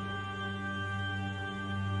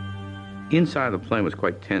 Inside the plane was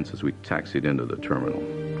quite tense as we taxied into the terminal.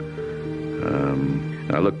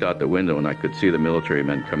 And I looked out the window and I could see the military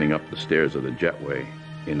men coming up the stairs of the jetway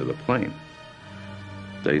into the plane.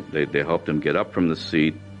 They helped him get up from the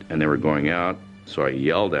seat and they were going out. So I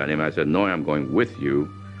yelled at him. I said, no, I'm going with you.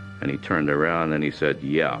 And he turned around and he said,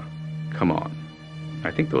 yeah, come on. I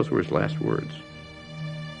think those were his last words.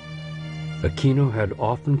 Aquino had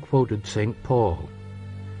often quoted St. Paul,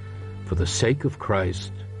 "For the sake of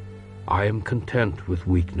Christ, I am content with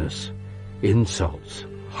weakness, insults,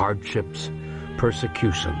 hardships,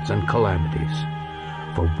 persecutions, and calamities.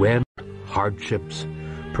 For when hardships,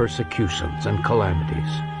 persecutions, and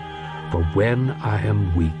calamities, for when I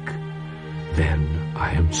am weak, then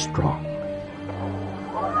I am strong."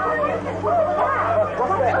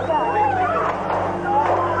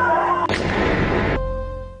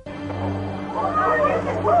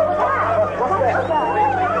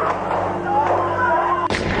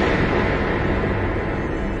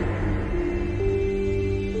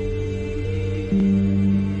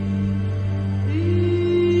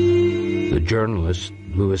 The journalist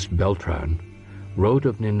Luis Beltran wrote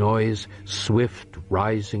of Ninoy's swift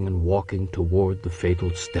rising and walking toward the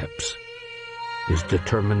fatal steps, his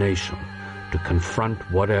determination to confront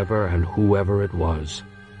whatever and whoever it was.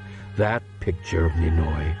 That picture of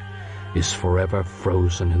Ninoy is forever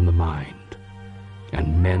frozen in the mind,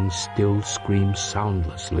 and men still scream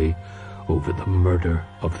soundlessly over the murder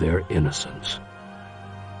of their innocents.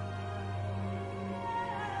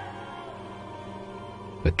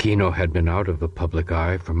 Aquino had been out of the public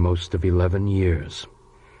eye for most of 11 years,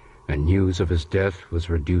 and news of his death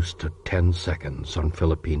was reduced to 10 seconds on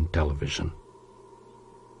Philippine television.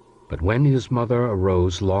 But when his mother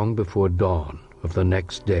arose long before dawn of the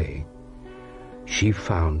next day, she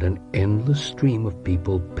found an endless stream of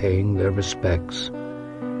people paying their respects.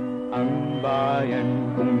 Ang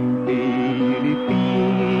bayan kong Pilipinas,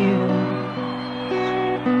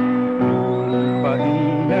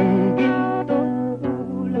 lupain ng ginto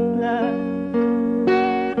ulaglag,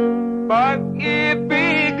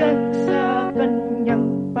 pag-ibig at sa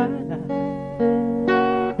kanyang pala,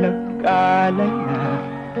 nag-alay na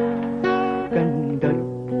kanda't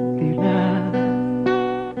tila.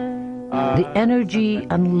 The energy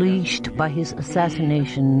unleashed by his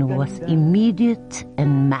assassination was immediate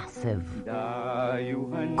and massive.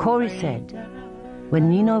 Cory said,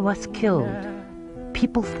 when Ninoy was killed,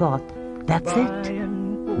 people thought, that's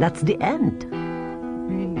it, that's the end.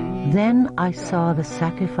 Then I saw the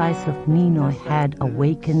sacrifice of Ninoy had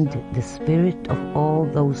awakened the spirit of all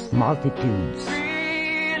those multitudes.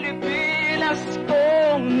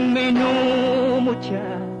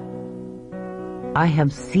 I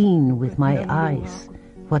have seen with my eyes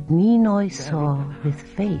what Ninoy saw with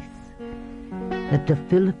faith, that the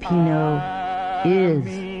Filipino is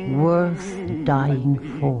worth dying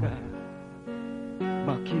for.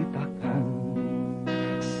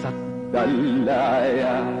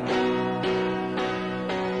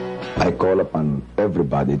 I call upon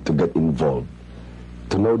everybody to get involved,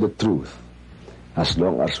 to know the truth. As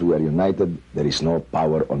long as we are united, there is no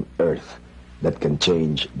power on earth that can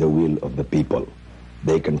change the will of the people.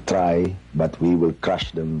 They can try, but we will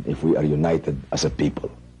crush them if we are united as a people.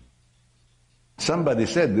 Somebody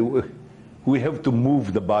said we have to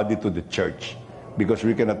move the body to the church because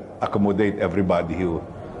we cannot accommodate everybody who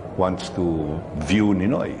wants to view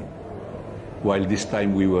Ninoy. While this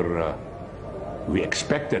time we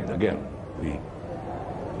expected, again,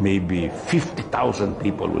 maybe 50,000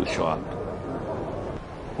 people will show up.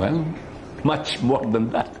 Well, much more than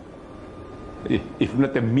that. If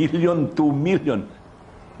not 1 million, 2 million.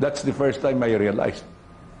 That's the first time I realized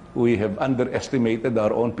we have underestimated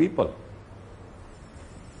our own people.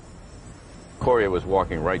 Cory was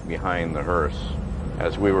walking right behind the hearse.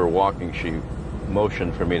 As we were walking, she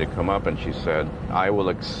motioned for me to come up and she said, I will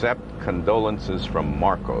accept condolences from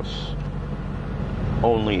Marcos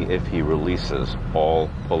only if he releases all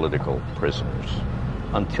political prisoners.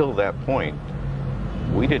 Until that point,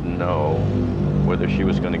 we didn't know whether she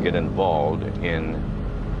was going to get involved in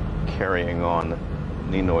carrying on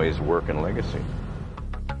Ninoy's work and legacy.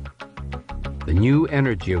 The new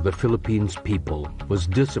energy of the Philippines people was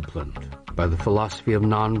disciplined by the philosophy of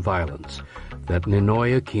nonviolence that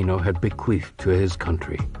Ninoy Aquino had bequeathed to his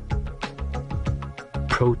country.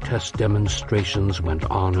 Protest demonstrations went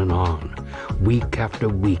on, week after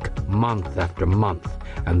week, month after month,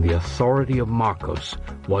 and the authority of Marcos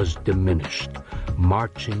was diminished,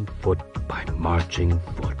 marching foot by marching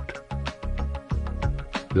foot.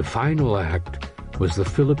 The final act was the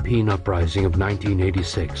Philippine Uprising of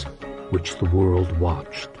 1986, which the world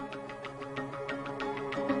watched.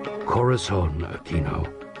 Corazon Aquino,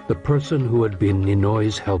 the person who had been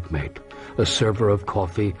Ninoy's helpmate, a server of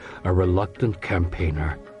coffee, a reluctant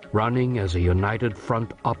campaigner, running as a united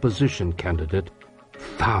front opposition candidate,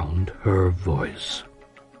 found her voice.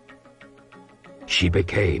 She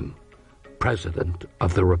became President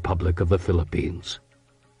of the Republic of the Philippines.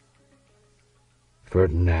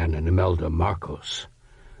 Ferdinand and Imelda Marcos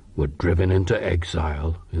were driven into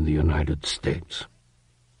exile in the United States.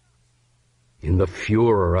 In the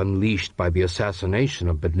furor unleashed by the assassination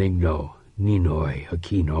of Benigno Ninoy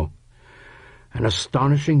Aquino, an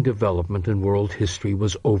astonishing development in world history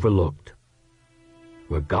was overlooked.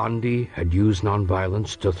 Where Gandhi had used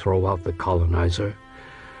nonviolence to throw out the colonizer,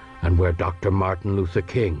 and where Dr. Martin Luther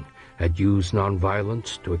King had used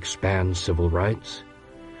nonviolence to expand civil rights,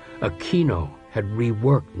 Aquino had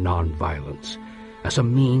reworked nonviolence as a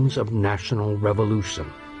means of national revolution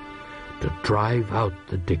to drive out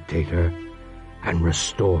the dictator and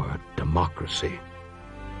restore democracy.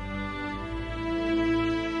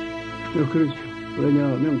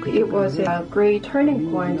 It was a great turning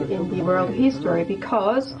point in the world history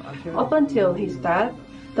because up until his death,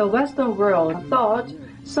 the Western world thought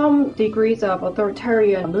some degrees of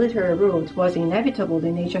authoritarian military rule was inevitable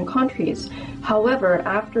in Asian countries. However,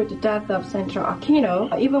 after the death of Senator Aquino,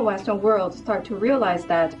 even Western world start to realize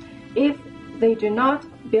that if they do not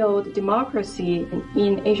build democracy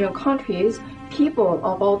in Asian countries, people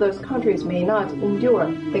of all those countries may not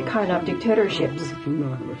endure the kind of dictatorships.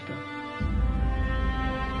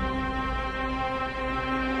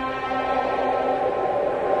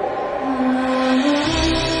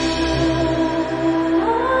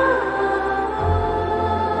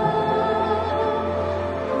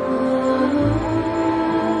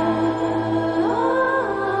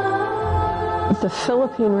 The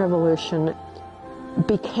Philippine Revolution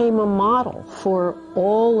became a model for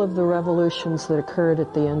all of the revolutions that occurred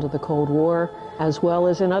at the end of the Cold War, as well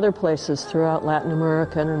as in other places throughout Latin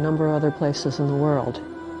America and a number of other places in the world.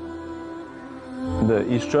 The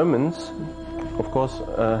East Germans, of course,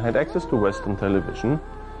 had access to Western television,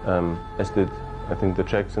 as did, I think, the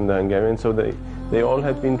Czechs and the Hungarians, so they all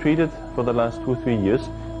had been treated for the last 2-3 years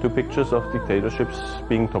to pictures of dictatorships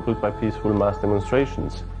being toppled by peaceful mass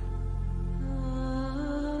demonstrations.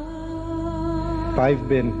 I've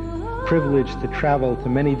been privileged to travel to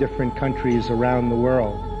many different countries around the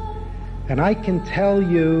world. And I can tell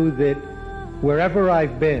you that wherever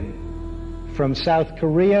I've been, from South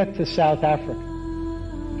Korea to South Africa,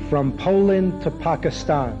 from Poland to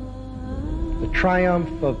Pakistan, the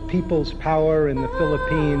triumph of people's power in the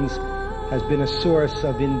Philippines has been a source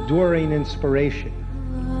of enduring inspiration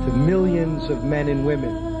to millions of men and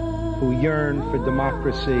women who yearn for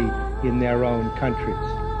democracy in their own countries.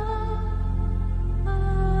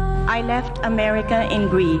 I left America in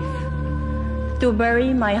grief to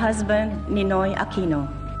bury my husband, Ninoy Aquino.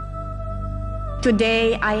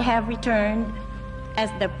 Today, I have returned as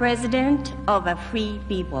the president of a free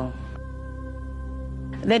people.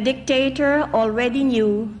 The dictator already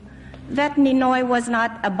knew that Ninoy was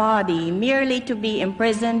not a body merely to be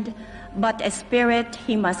imprisoned, but a spirit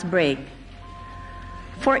he must break.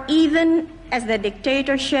 For even as the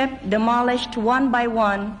dictatorship demolished one by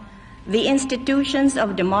one the institutions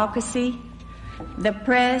of democracy, the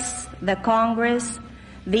press, the Congress,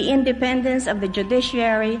 the independence of the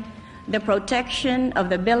judiciary, the protection of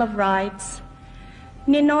the Bill of Rights,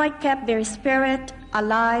 Ninoy kept their spirit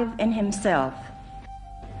alive in himself.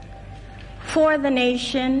 For the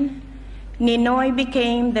nation, Ninoy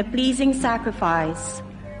became the pleasing sacrifice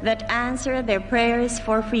that answered their prayers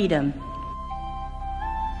for freedom.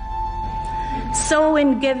 So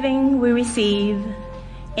in giving we receive,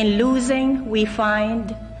 in losing we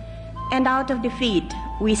find, and out of defeat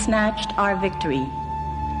we snatched our victory.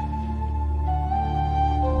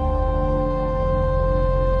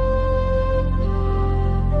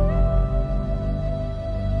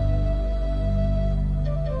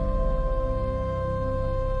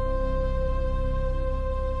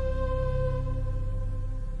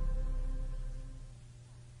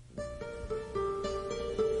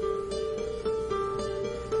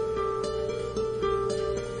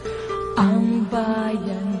 Ang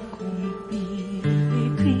bayan kong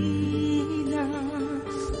Pilipinas,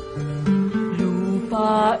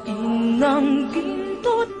 lupain ng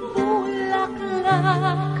ginto't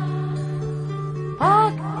bulaklak,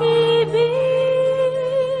 pag-ibig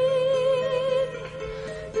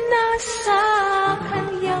nasa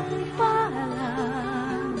kanyang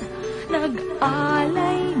palad,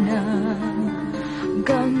 nag-alay ng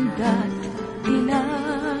ganda't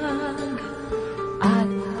tinag, at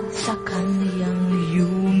sa kanyang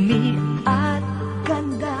yumi at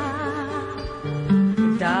ganda,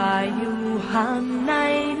 dayuhan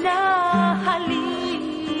ay nahalina.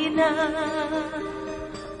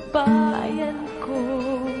 Bayan ko,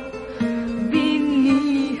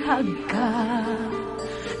 binihag ka,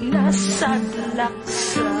 nasadlak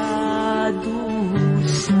sa